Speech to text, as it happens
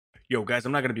Yo guys,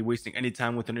 I'm not going to be wasting any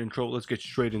time with an intro, let's get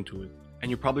straight into it. And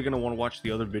you're probably going to want to watch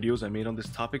the other videos I made on this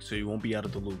topic so you won't be out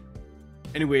of the loop.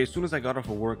 Anyway, as soon as I got off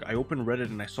of work, I opened Reddit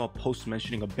and I saw a post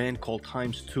mentioning a band called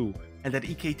Times2 and that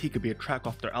EKT could be a track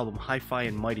off their album Hi-Fi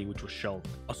and Mighty, which was shelved.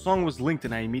 A song was linked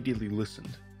and I immediately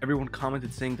listened. Everyone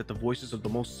commented saying that the voices are the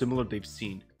most similar they've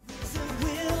seen.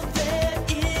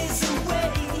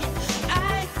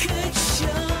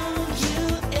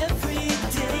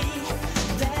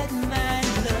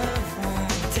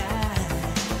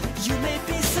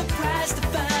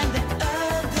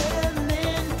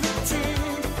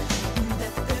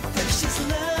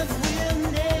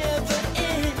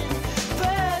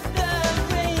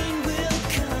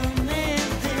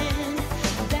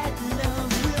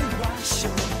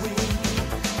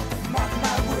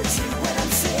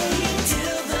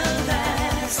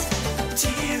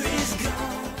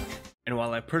 And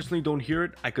while I personally don't hear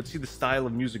it, I could see the style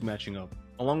of music matching up,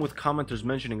 along with commenters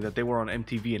mentioning that they were on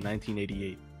MTV in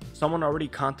 1988. Someone already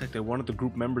contacted one of the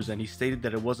group members and he stated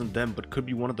that it wasn't them but could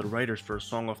be one of the writers for a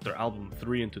song off their album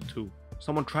 3 into 2.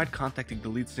 Someone tried contacting the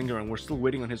lead singer and we're still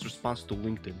waiting on his response to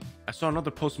LinkedIn. I saw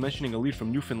another post mentioning a lead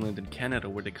from Newfoundland in Canada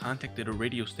where they contacted a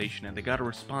radio station and they got a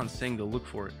response saying they'll look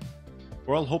for it.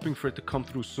 We're all hoping for it to come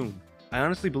through soon. I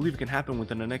honestly believe it can happen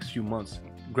within the next few months.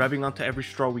 Grabbing onto every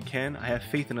straw we can, I have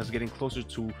faith in us getting closer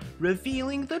to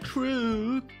revealing the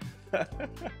truth.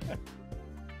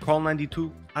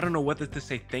 Carl92, I don't know whether to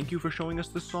say thank you for showing us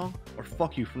this song, or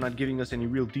fuck you for not giving us any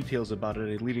real details about it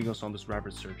and leading us on this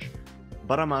rabbit search.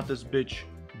 But I'm out this bitch,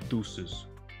 deuces.